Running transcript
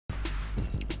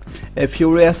A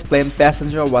furious plane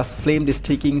passenger was filmed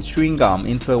sticking chewing gum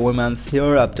into a woman's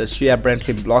hair after she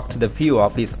apparently blocked the view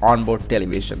of his onboard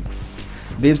television.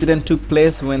 The incident took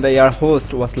place when the air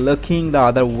host was looking the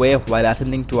other way while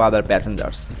attending to other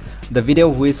passengers. The video,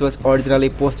 which was originally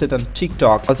posted on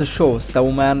TikTok, also shows the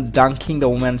woman dunking the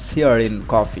woman's hair in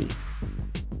coffee.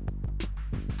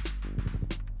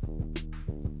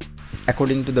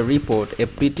 According to the report, a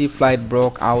pretty fight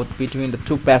broke out between the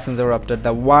two passengers after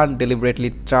the one deliberately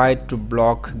tried to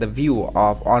block the view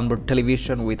of onboard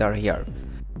television with her hair.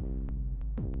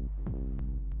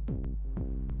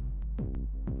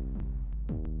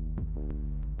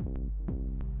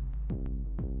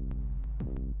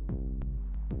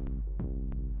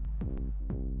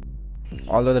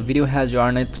 Although the video has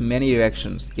garnered many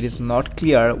reactions, it is not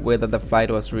clear whether the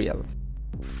fight was real.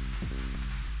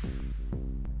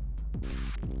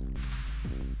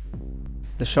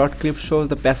 The short clip shows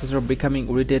the passenger becoming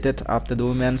irritated after the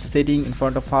woman sitting in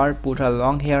front of her put her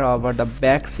long hair over the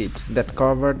back seat that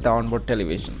covered the onboard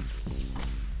television.